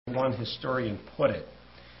one historian put it.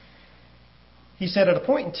 He said, at a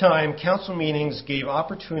point in time, council meetings gave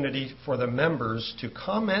opportunity for the members to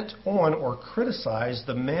comment on or criticize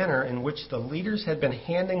the manner in which the leaders had been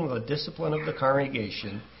handling the discipline of the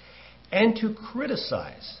congregation and to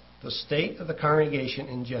criticize the state of the congregation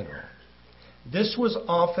in general. This was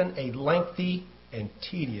often a lengthy and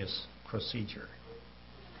tedious procedure.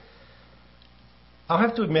 I'll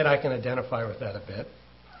have to admit I can identify with that a bit,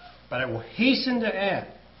 but I will hasten to add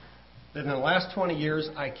that in the last 20 years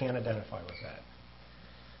I can't identify with that.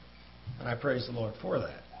 And I praise the Lord for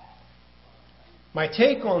that. My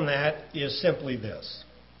take on that is simply this.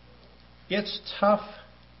 It's tough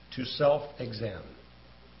to self-examine.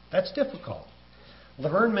 That's difficult.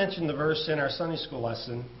 Laverne mentioned the verse in our Sunday school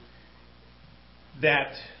lesson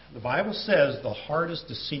that the Bible says the heart is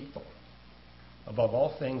deceitful above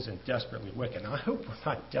all things and desperately wicked. Now, I hope we're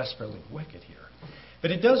not desperately wicked here.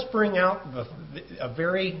 But it does bring out a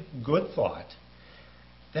very good thought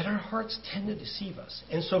that our hearts tend to deceive us.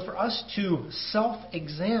 And so for us to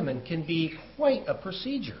self-examine can be quite a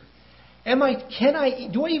procedure. Do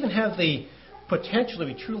I even have the potential to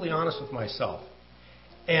be truly honest with myself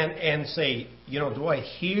and say, Dwight,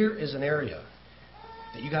 here is an area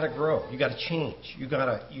that you got to grow, you got to change, you got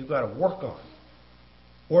to work on?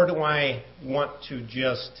 Or do I want to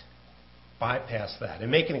just bypass that and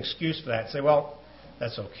make an excuse for that and say, well,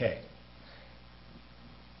 that's okay?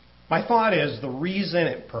 My thought is the reason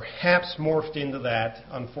it perhaps morphed into that,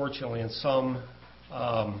 unfortunately, in some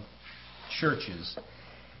churches,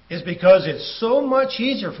 is because it's so much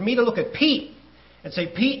easier for me to look at Pete and say,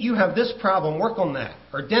 Pete, you have this problem, work on that.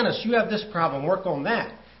 Or Dennis, you have this problem, work on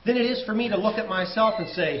that. Than it is for me to look at myself and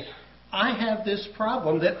say, I have this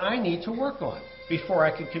problem that I need to work on before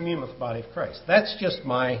I can commune with the body of Christ. That's just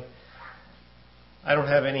I don't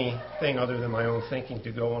have anything other than my own thinking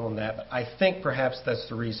to go on that, but I think perhaps that's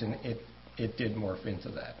the reason it did morph into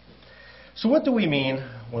that. So what do we mean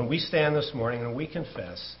when we stand this morning and we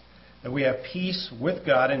confess that we have peace with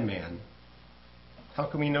God and man? How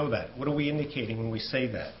can we know that? What are we indicating when we say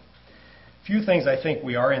that? A few things I think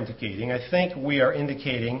we are indicating. I think we are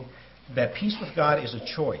indicating that peace with God is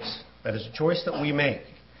a choice. That is a choice that we make.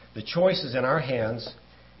 The choice is in our hands,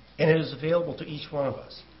 and it is available to each one of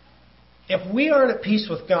us. If we aren't at peace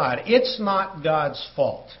with God, it's not God's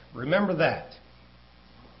fault. Remember that.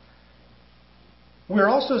 We're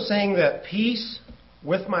also saying that peace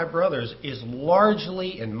with my brothers is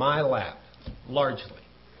largely in my lap. Largely.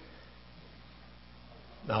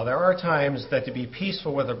 Now, there are times that to be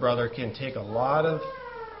peaceful with a brother can take a lot of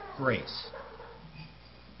grace.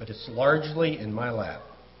 But it's largely in my lap.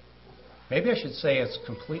 Maybe I should say it's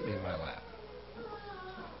completely in my lap.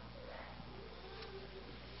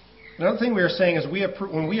 Another thing we are saying is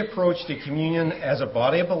when we approach the communion as a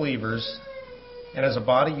body of believers and as a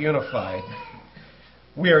body unified,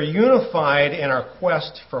 we are unified in our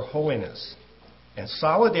quest for holiness and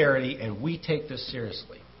solidarity, and we take this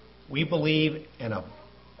seriously. We believe in a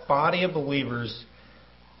body of believers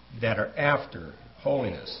that are after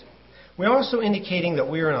holiness. We're also indicating that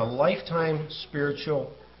we are in a lifetime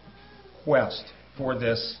spiritual quest for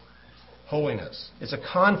this holiness. It's a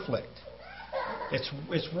conflict.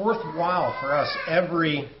 It's worthwhile for us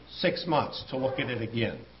every 6 months to look at it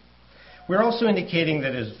again. We're also indicating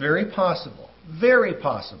that it is very possible,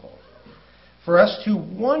 for us to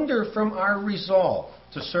wander from our resolve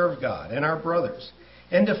to serve God and our brothers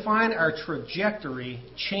and to find our trajectory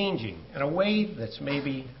changing in a way that's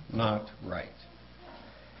maybe not right.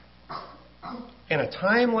 In a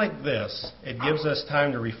time like this, it gives us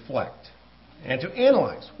time to reflect and to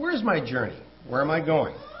analyze. Where's my journey? Where am I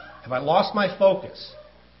going? Have I lost my focus?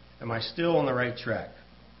 Am I still on the right track?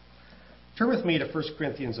 Turn with me to 1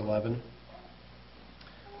 Corinthians 11.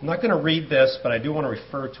 I'm not going to read this, but I do want to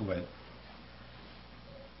refer to it.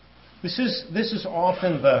 This is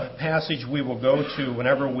often the passage we will go to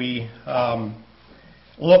whenever we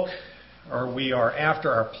look or we are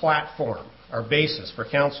after our platform, our basis for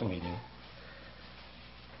council meeting.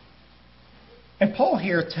 And Paul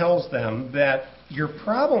here tells them that your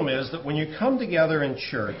problem is that when you come together in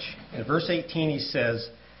church, in verse 18 he says,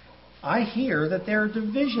 I hear that there are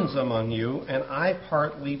divisions among you, and I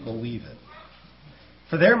partly believe it.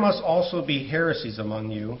 For there must also be heresies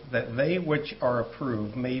among you, that they which are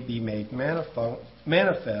approved may be made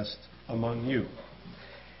manifest among you.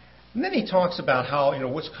 And then he talks about how,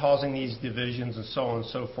 what's causing these divisions and so on and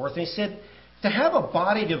so forth. And he said, to have a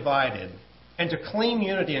body divided and to claim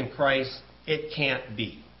unity in Christ, it can't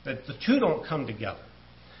be. That the two don't come together.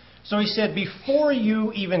 So he said, before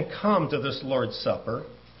you even come to this Lord's Supper,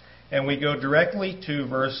 and we go directly to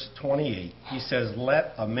verse 28, he says,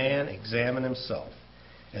 let a man examine himself,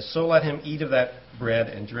 and so let him eat of that bread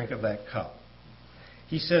and drink of that cup.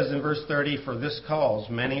 He says in verse 30, for this cause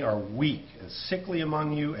many are weak and sickly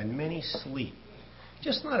among you, and many sleep.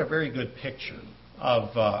 Just not a very good picture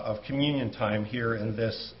of communion time here in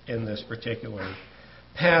this particular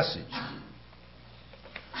passage.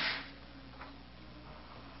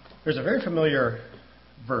 There's a very familiar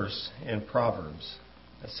verse in Proverbs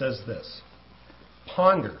that says this,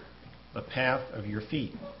 ponder the path of your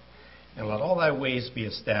feet, and let all thy ways be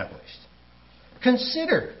established.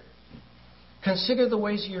 Consider the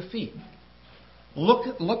ways of your feet.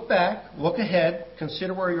 Look back, look ahead,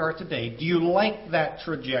 consider where you are today. Do you like that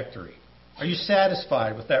trajectory? Are you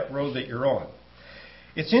satisfied with that road that you're on?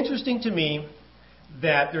 It's interesting to me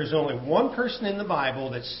that there's only one person in the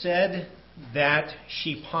Bible that said that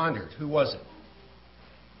she pondered. Who was it?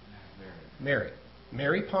 Mary.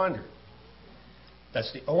 Mary pondered.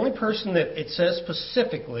 That's the only person that it says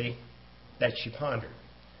specifically that she pondered.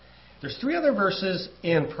 There's 3 other verses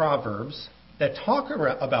in Proverbs that talk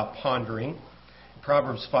about pondering.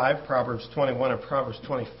 Proverbs 5, Proverbs 21, and Proverbs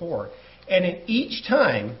 24. And in each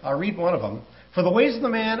time, I'll read one of them, for the ways of the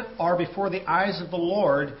man are before the eyes of the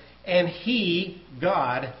Lord, and he,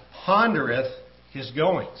 God, pondereth his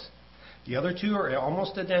goings. The other 2 are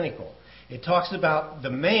almost identical. It talks about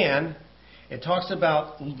the man, it talks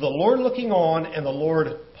about the Lord looking on and the Lord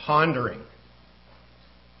pondering.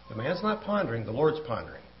 The man's not pondering, the Lord's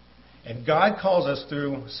pondering. And God calls us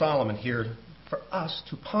through Solomon here for us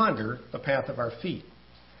to ponder the path of our feet.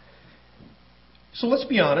 So let's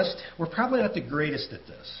be honest, we're probably not the greatest at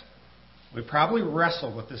this. We probably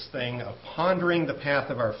wrestle with this thing of pondering the path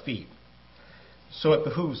of our feet. So it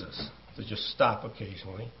behooves us to just stop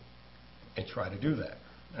occasionally and try to do that.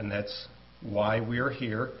 And that's why we're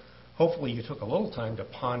here. Hopefully you took a little time to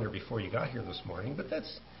ponder before you got here this morning, but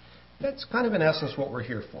that's kind of in essence what we're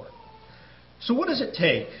here for. So what does it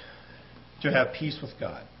take to have peace with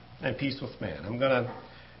God and peace with man? I'm going to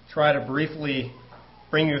try to briefly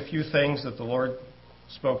bring you a few things that the Lord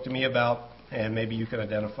spoke to me about, and maybe you can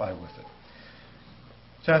identify with it.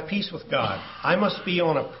 To have peace with God, I must be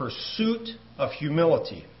on a pursuit of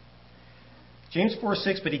humility. James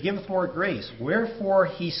 4:6, but he giveth more grace. Wherefore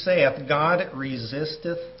he saith, God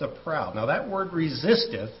resisteth the proud. Now that word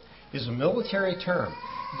resisteth is a military term.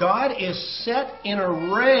 God is set in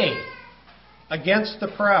array against the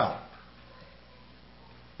proud.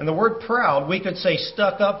 And the word proud, we could say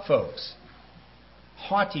stuck up folks.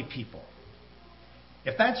 Haughty people.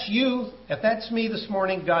 If that's you, if that's me this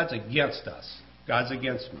morning, God's against us. God's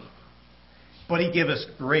against me. But he giveth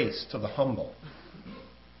grace to the humble.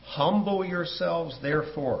 Humble yourselves,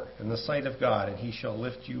 therefore, in the sight of God, and he shall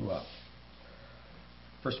lift you up.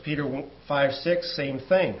 1 Peter 5:6, same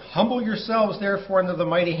thing. Humble yourselves, therefore, under the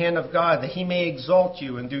mighty hand of God, that he may exalt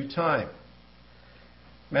you in due time.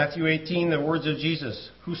 Matthew 18, the words of Jesus.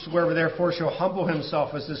 Whosoever therefore shall humble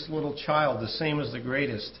himself as this little child, the same as the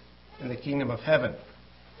greatest in the kingdom of heaven.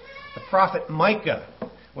 The prophet Micah,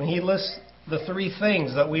 when he lists the 3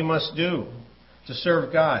 things that we must do to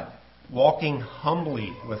serve God, walking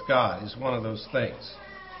humbly with God is one of those things.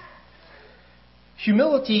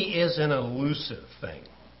 Humility is an elusive thing.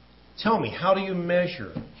 Tell me, how do you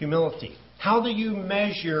measure humility? How do you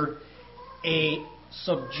measure a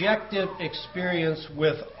subjective experience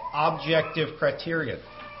with objective criteria?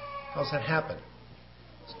 How does that happen?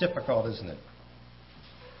 It's difficult, isn't it?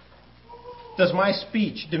 Does my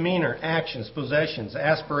speech, demeanor, actions, possessions,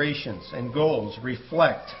 aspirations, and goals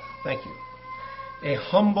reflect, thank you, a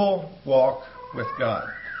humble walk with God?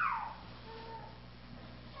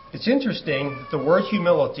 It's interesting that the word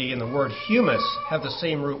humility and the word humus have the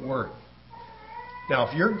same root word. Now,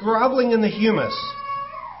 if you're groveling in the humus,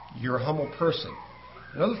 you're a humble person.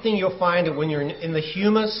 Another thing you'll find that when you're in the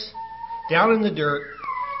humus, down in the dirt,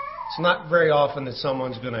 it's not very often that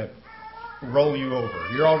someone's going to roll you over.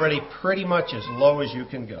 You're already pretty much as low as you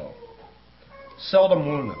can go. Seldom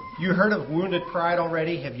wound them. You heard of wounded pride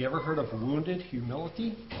already? Have you ever heard of wounded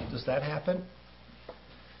humility? Does that happen?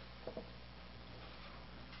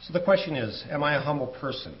 So the question is, am I a humble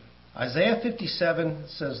person? Isaiah 57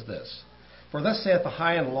 says this, for thus saith the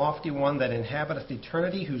high and lofty one that inhabiteth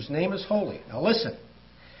eternity, whose name is holy. Now listen,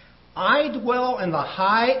 I dwell in the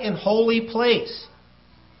high and holy place.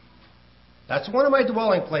 That's one of my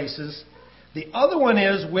dwelling places. The other one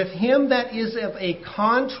is with him that is of a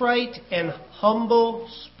contrite and humble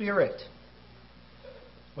spirit.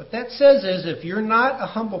 What that says is, if you're not a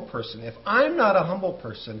humble person, if I'm not a humble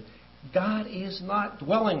person, God is not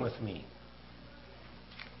dwelling with me.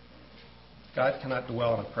 God cannot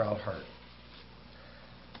dwell in a proud heart.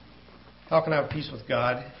 How can I have peace with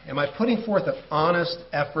God? Am I putting forth an honest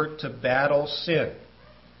effort to battle sin?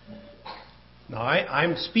 Now,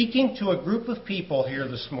 I'm speaking to a group of people here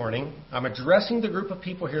this morning. I'm addressing the group of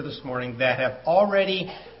people here this morning that have already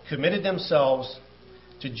committed themselves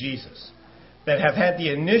to Jesus, that have had the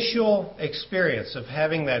initial experience of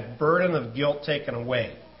having that burden of guilt taken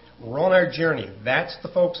away. We're on our journey. That's the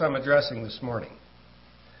folks I'm addressing this morning.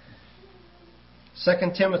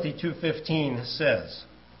 2 Timothy 2:15 says,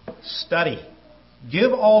 "Study,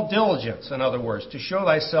 give all diligence, in other words, to show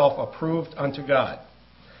thyself approved unto God,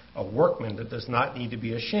 a workman that does not need to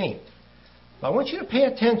be ashamed." Now, I want you to pay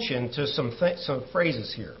attention to some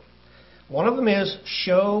phrases here. One of them is,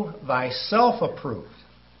 show thyself approved.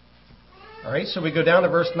 All right, so we go down to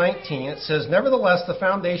verse 19. It says, "Nevertheless, the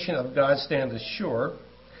foundation of God standeth sure,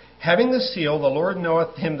 having the seal, the Lord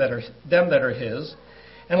knoweth them that are his.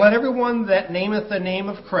 And let everyone that nameth the name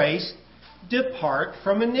of Christ depart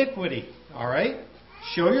from iniquity." All right,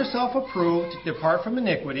 show yourself approved, depart from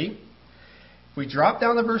iniquity. If we drop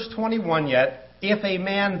down to verse 21 yet, "If a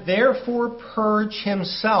man therefore purge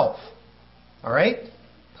himself," all right,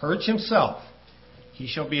 purge himself, "he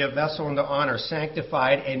shall be a vessel unto honor,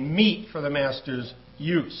 sanctified and meet for the master's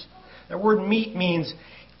use." That word meet means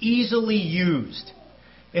easily used.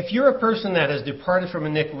 If you're a person that has departed from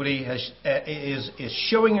iniquity, is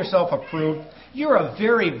showing yourself approved, you're a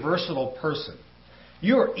very versatile person.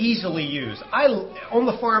 You're easily used. On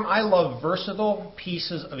the farm, I love versatile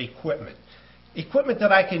pieces of equipment. Equipment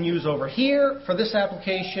that I can use over here for this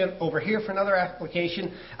application, over here for another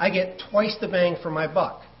application. I get twice the bang for my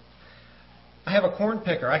buck. I have a corn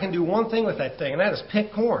picker. I can do one thing with that thing, and that is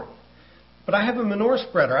pick corn. But I have a manure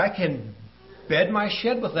spreader. I can bed my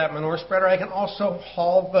shed with that manure spreader. I can also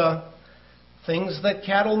haul the things that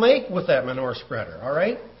cattle make with that manure spreader. All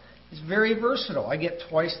right? It's very versatile. I get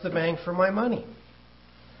twice the bang for my money.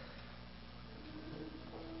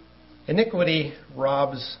 Iniquity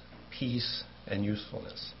robs peace and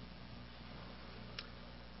usefulness.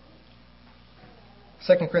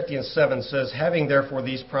 2 Corinthians 7 says, "Having therefore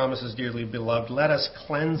these promises, dearly beloved, let us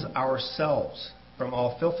cleanse ourselves from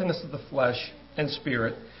all filthiness of the flesh and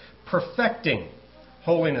spirit, perfecting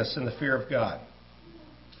holiness in the fear of God."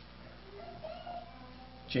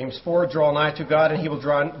 James 4, "Draw nigh to God, and he will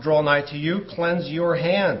draw nigh to you. Cleanse your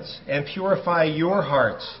hands and purify your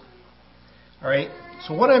hearts." All right?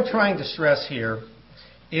 So what I'm trying to stress here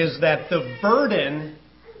is that the burden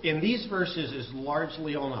in these verses is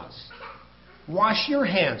largely on us. Wash your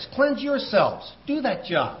hands. Cleanse yourselves. Do that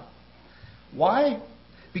job. Why?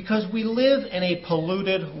 Because we live in a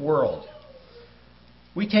polluted world.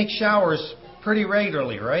 We take showers pretty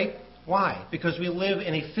regularly, right? Why? Because we live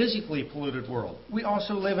in a physically polluted world. We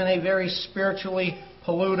also live in a very spiritually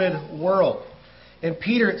polluted world. In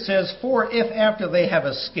Peter it says, "For if after they have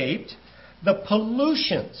escaped the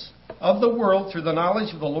pollutions of the world through the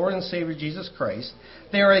knowledge of the Lord and Savior Jesus Christ,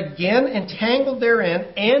 they are again entangled therein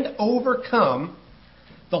and overcome,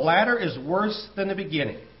 the latter is worse than the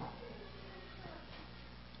beginning."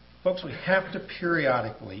 Folks, we have to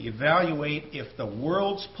periodically evaluate if the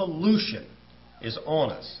world's pollution is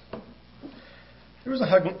on us. There was a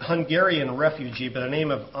Hungarian refugee by the name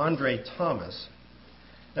of Andrei Thomas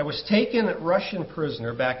that was taken Russian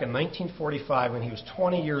prisoner back in 1945 when he was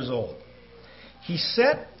 20 years old. He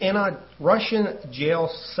sat in a Russian jail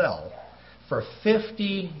cell for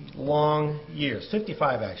 50 long years,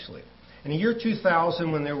 55 actually. In the year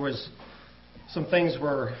 2000, when there was some things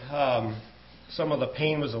where some of the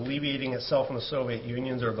pain was alleviating itself in the Soviet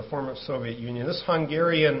Union or the former Soviet Union, this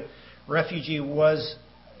Hungarian refugee was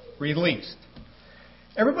released.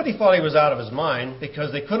 Everybody thought he was out of his mind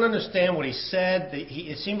because they couldn't understand what he said.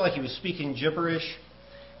 It seemed like he was speaking gibberish.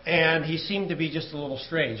 And he seemed to be just a little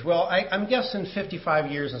strange. Well, I'm guessing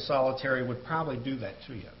 55 years in solitary would probably do that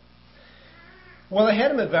to you. Well, they had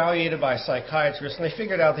him evaluated by a psychiatrist, and they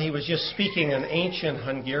figured out that he was just speaking an ancient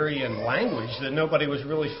Hungarian language that nobody was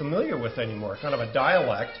really familiar with anymore, kind of a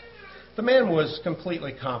dialect. The man was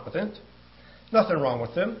completely competent. Nothing wrong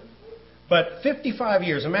with him. But 55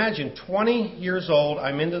 years, imagine 20 years old,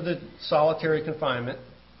 I'm into the solitary confinement.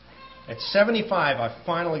 At 75, I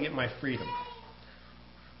finally get my freedom.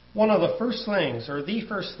 One of the first things, or the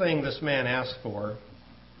first thing this man asked for,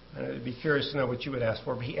 and I'd be curious to know what you would ask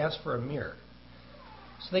for, but he asked for a mirror.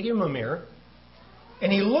 So they gave him a mirror,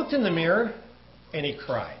 and he looked in the mirror, and he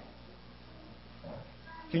cried.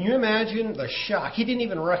 Can you imagine the shock? He didn't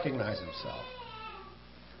even recognize himself.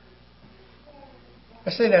 I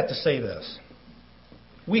say that to say this.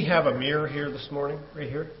 We have a mirror here this morning, right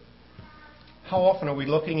here. How often are we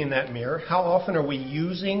looking in that mirror? How often are we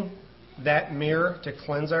using that mirror to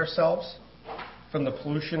cleanse ourselves from the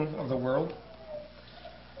pollution of the world?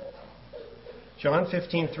 John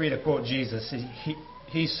 15:3, to quote Jesus,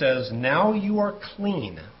 he says, "Now you are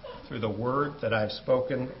clean through the word that I've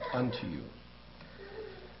spoken unto you."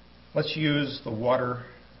 Let's use the water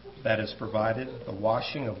that is provided, the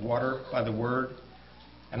washing of water by the word,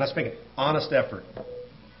 and let's make an honest effort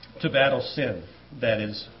to battle sin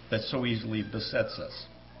that so easily besets us.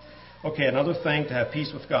 Okay, another thing to have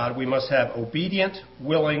peace with God, we must have obedient,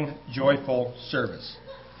 willing, joyful service.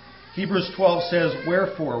 Hebrews 12 says,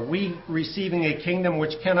 "Wherefore, we receiving a kingdom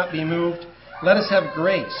which cannot be moved, let us have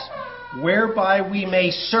grace, whereby we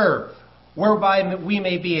may serve, whereby we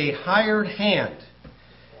may be a hired hand.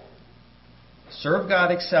 Serve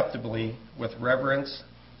God acceptably with reverence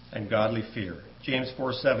and godly fear." James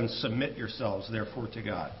 4:7, "Submit yourselves, therefore, to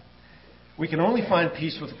God." We can only find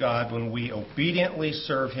peace with God when we obediently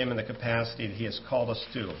serve Him in the capacity that He has called us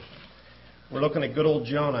to. We're looking at good old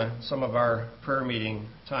Jonah, some of our prayer meeting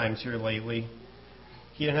times here lately.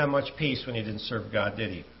 He didn't have much peace when he didn't serve God,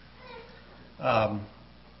 did he?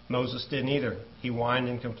 Moses didn't either. He whined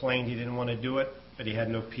and complained he didn't want to do it, but he had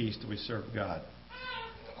no peace till he served God.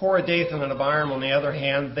 Korah, Dathan, and Abiram, on the other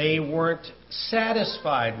hand, they weren't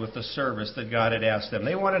satisfied with the service that God had asked them.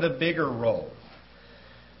 They wanted a bigger role.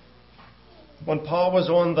 When Paul was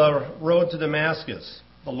on the road to Damascus,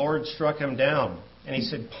 the Lord struck him down, and he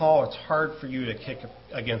said, "Paul, it's hard for you to kick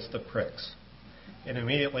against the pricks." And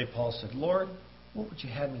immediately Paul said, "Lord, what would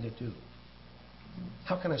you have me to do?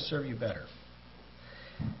 How can I serve you better?"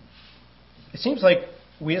 It seems like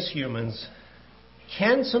we as humans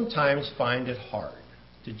can sometimes find it hard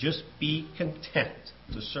to just be content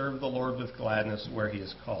to serve the Lord with gladness where He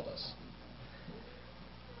has called us.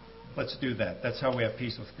 Let's do that. That's how we have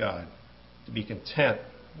peace with God, to be content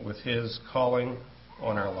with His calling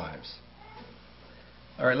on our lives.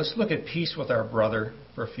 All right, let's look at peace with our brother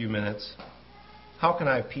for a few minutes. How can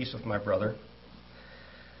I have peace with my brother?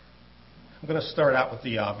 I'm going to start out with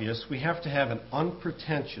the obvious. We have to have an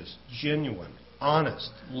unpretentious, genuine,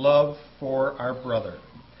 honest love for our brother.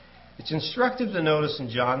 It's instructive to notice in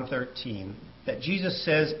John 13 that Jesus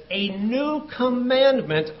says, "A new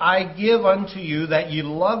commandment I give unto you, that ye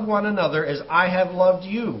love one another as I have loved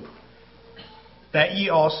you, that ye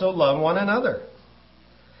also love one another."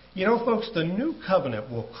 You know, folks, the new covenant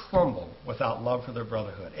will crumble without love for their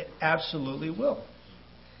brotherhood. It absolutely will.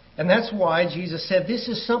 And that's why Jesus said, "This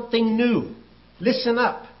is something new. Listen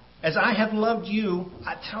up. As I have loved you,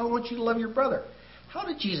 I want you to love your brother." How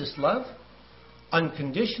did Jesus love?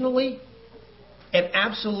 Unconditionally and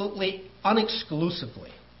absolutely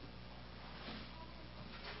unexclusively.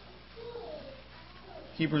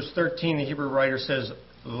 Hebrews 13, the Hebrew writer says,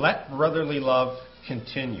 "Let brotherly love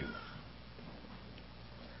continue."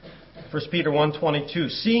 1 Peter 1:22,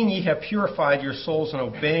 "Seeing ye have purified your souls in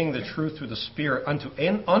obeying the truth through the Spirit unto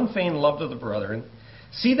an unfeigned love of the brethren,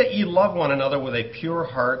 see that ye love one another with a pure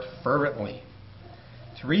heart fervently."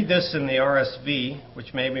 To read this in the RSV,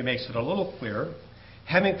 which maybe makes it a little clearer,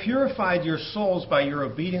 "Having purified your souls by your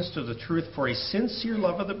obedience to the truth for a sincere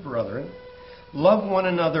love of the brethren, love one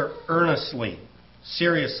another earnestly,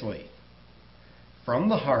 seriously, from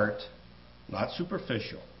the heart, not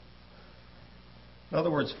superficial." In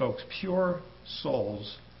other words, folks, pure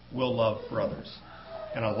souls will love brothers.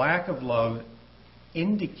 And a lack of love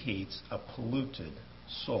indicates a polluted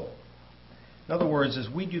soul. In other words, as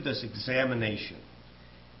we do this examination,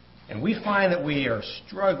 and we find that we are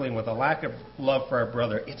struggling with a lack of love for our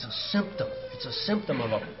brother, it's a symptom. It's a symptom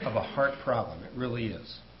of a heart problem. It really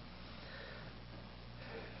is.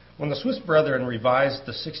 When the Swiss Brethren revised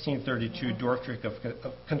the 1632 Dordrecht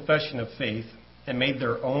of Confession of Faith and made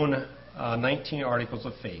their own 19 articles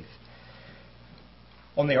of faith,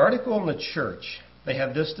 on the article on the church, they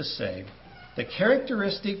have this to say: "The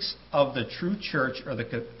characteristics of the true church are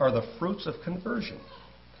the fruits of conversion."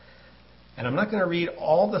 And I'm not going to read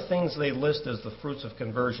all the things they list as the fruits of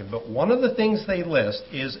conversion, but one of the things they list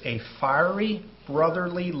is a fiery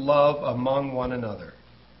brotherly love among one another.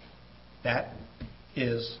 That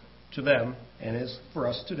is, to them, and is for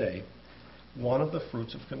us today, one of the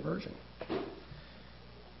fruits of conversion.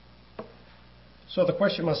 So the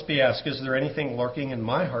question must be asked, is there anything lurking in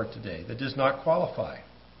my heart today that does not qualify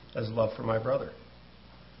as love for my brother?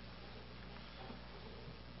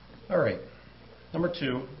 All right. Number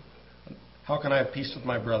 2, how can I have peace with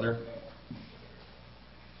my brother?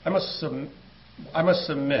 I must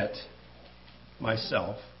submit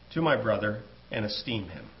myself to my brother and esteem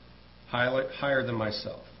him higher than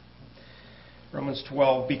myself. Romans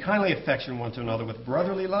 12, "Be kindly affectionate one to another with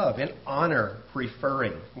brotherly love, in honor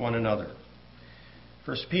preferring one another."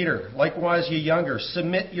 1 Peter, "Likewise ye younger,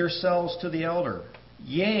 submit yourselves to the elder.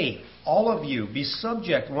 Yea, all of you, be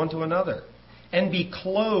subject one to another, and be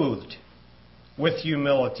clothed with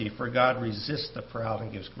humility, for God resists the proud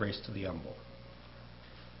and gives grace to the humble.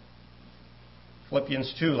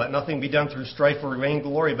 Philippians 2, let nothing be done through strife or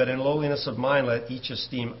vainglory, but in lowliness of mind let each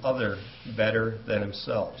esteem other better than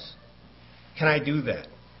themselves. Can I do that?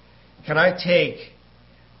 Can I take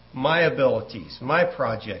my abilities, my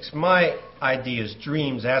projects, my ideas,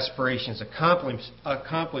 dreams, aspirations,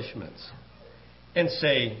 accomplishments, and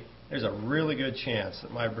say, there's a really good chance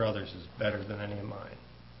that my brother's is better than any of mine?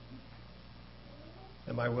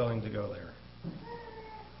 Am I willing to go there?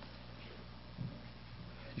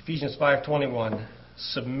 Ephesians 5:21,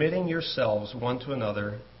 submitting yourselves one to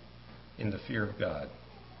another in the fear of God.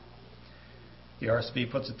 The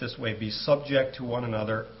RSV puts it this way, be subject to one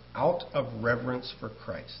another out of reverence for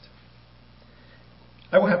Christ.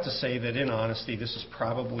 I will have to say that in honesty, this is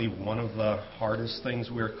probably one of the hardest things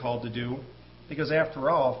we're called to do, because after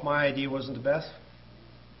all, if my idea wasn't the best,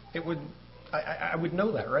 I would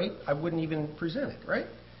know that, right? I wouldn't even present it, right?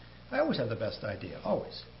 I always have the best idea,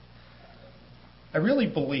 always. I really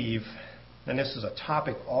believe, and this is a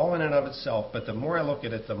topic all in and of itself, but the more I look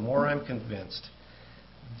at it, the more I'm convinced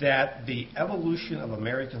that the evolution of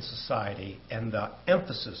American society and the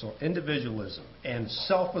emphasis on individualism and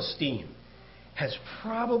self-esteem has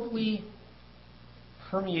probably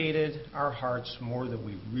permeated our hearts more than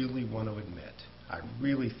we really want to admit. I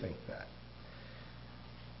really think that.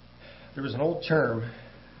 There was an old term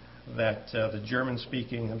that the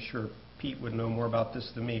German-speaking, I'm sure Pete would know more about this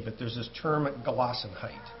than me, but there's this term,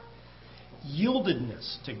 Gelassenheit.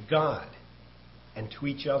 Yieldedness to God and to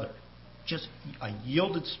each other. Just a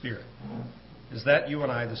yielded spirit. Is that you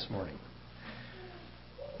and I this morning?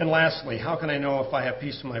 And lastly, how can I know if I have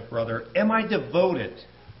peace with my brother? Am I devoted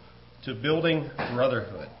to building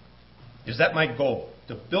brotherhood? Is that my goal?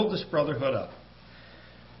 To build this brotherhood up?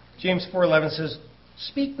 James 4:11 says,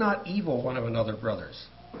 speak not evil one of another, brothers.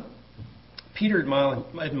 Peter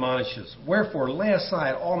admonishes, wherefore lay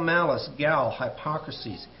aside all malice, guile,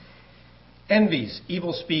 hypocrisies, envies,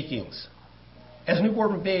 evil speakings. As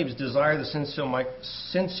newborn babes desire the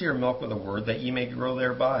sincere milk of the word, that ye may grow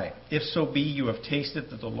thereby. If so be you have tasted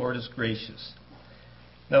that the Lord is gracious.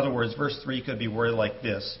 In other words, verse 3 could be worded like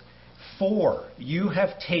this. For you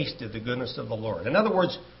have tasted the goodness of the Lord. In other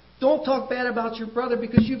words, don't talk bad about your brother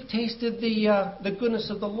because you've tasted the goodness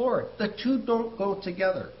of the Lord. The two don't go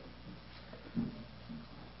together.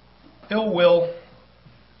 Ill will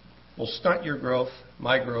stunt your growth,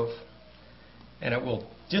 my growth, and it will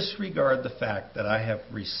disregard the fact that I have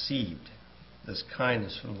received this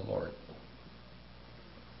kindness from the Lord.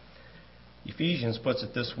 Ephesians puts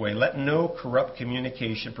it this way, let no corrupt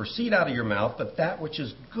communication proceed out of your mouth, but that which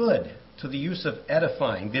is good to the use of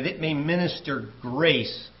edifying, that it may minister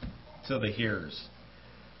grace to the hearers.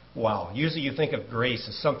 Wow. Usually you think of grace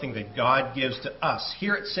as something that God gives to us.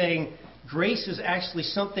 Here it's saying grace is actually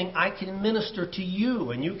something I can minister to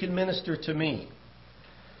you and you can minister to me.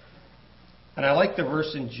 And I like the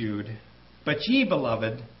verse in Jude, but ye,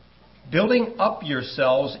 beloved, building up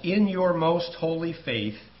yourselves in your most holy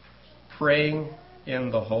faith, praying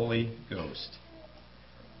in the Holy Ghost.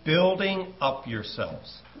 Building up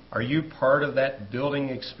yourselves. Are you part of that building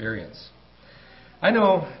experience? I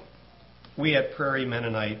know we at Prairie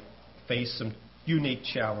Mennonite face some unique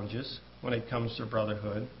challenges when it comes to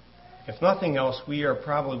brotherhood. If nothing else, we are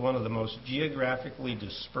probably one of the most geographically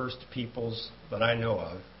dispersed peoples that I know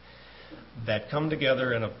of that come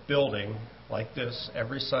together in a building like this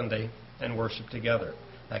every Sunday and worship together.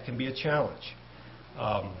 That can be a challenge.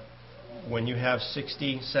 When you have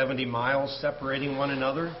 60, 70 miles separating one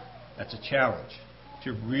another, that's a challenge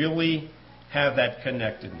to really have that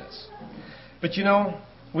connectedness. But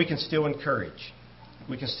we can still encourage.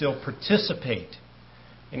 We can still participate.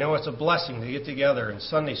 It's a blessing to get together in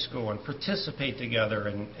Sunday school and participate together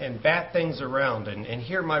and bat things around and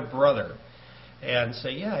hear my brother and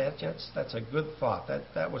say, yeah, that's a good thought.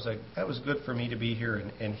 That was good for me to be here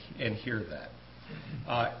and hear that.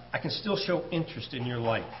 I can still show interest in your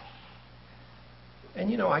life.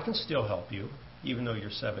 And I can still help you, even though you're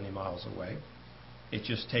 70 miles away. It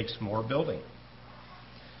just takes more building.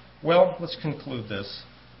 Well, let's conclude this.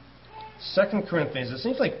 2 Corinthians, it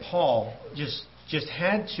seems like Paul just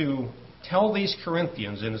had to tell these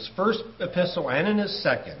Corinthians in his first epistle and in his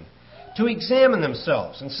second to examine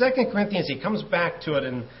themselves. In 2 Corinthians, he comes back to it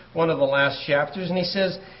in one of the last chapters, and he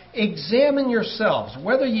says, examine yourselves,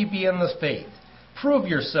 whether ye be in the faith. Prove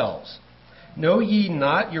yourselves. Know ye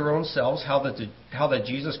not your own selves how that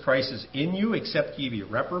Jesus Christ is in you, except ye be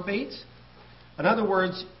reprobates? In other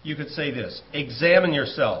words, you could say this, examine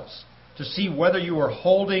yourselves to see whether you are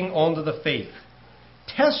holding on to the faith.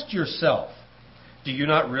 Test yourself. Do you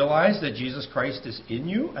not realize that Jesus Christ is in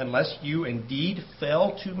you unless you indeed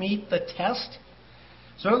fail to meet the test?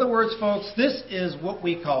 So in other words, folks, this is what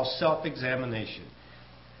we call self-examination.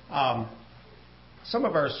 Some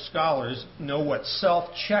of our scholars know what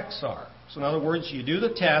self-checks are. So in other words, you do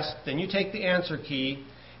the test, then you take the answer key,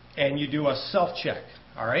 and you do a self-check.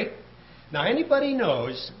 All right? Now, anybody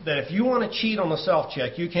knows that if you want to cheat on the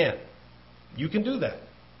self-check, you can. You can do that.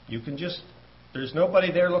 You can just, there's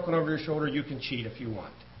nobody there looking over your shoulder. You can cheat if you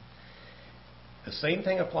want. The same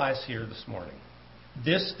thing applies here this morning.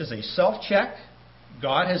 This is a self-check.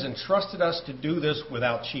 God has entrusted us to do this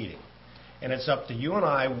without cheating. And it's up to you and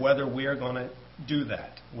I whether we are going to do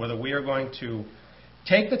that, whether we are going to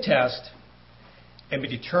take the test and be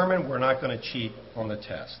determined we're not going to cheat on the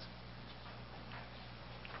test.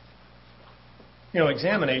 You know,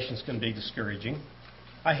 examinations can be discouraging.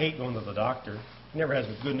 I hate going to the doctor. It never has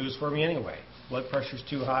good news for me anyway. Blood pressure's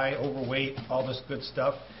too high, overweight, all this good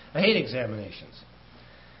stuff. I hate examinations.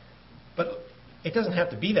 But it doesn't have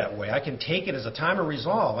to be that way. I can take it as a time of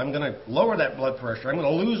resolve. I'm going to lower that blood pressure. I'm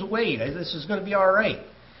going to lose weight. This is going to be all right.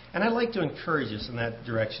 And I'd like to encourage us in that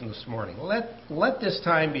direction this morning. Let this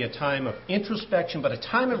time be a time of introspection, but a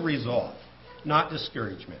time of resolve, not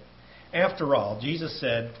discouragement. After all, Jesus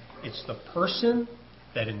said, it's the person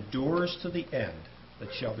that endures to the end that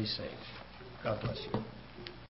shall be saved. God bless you.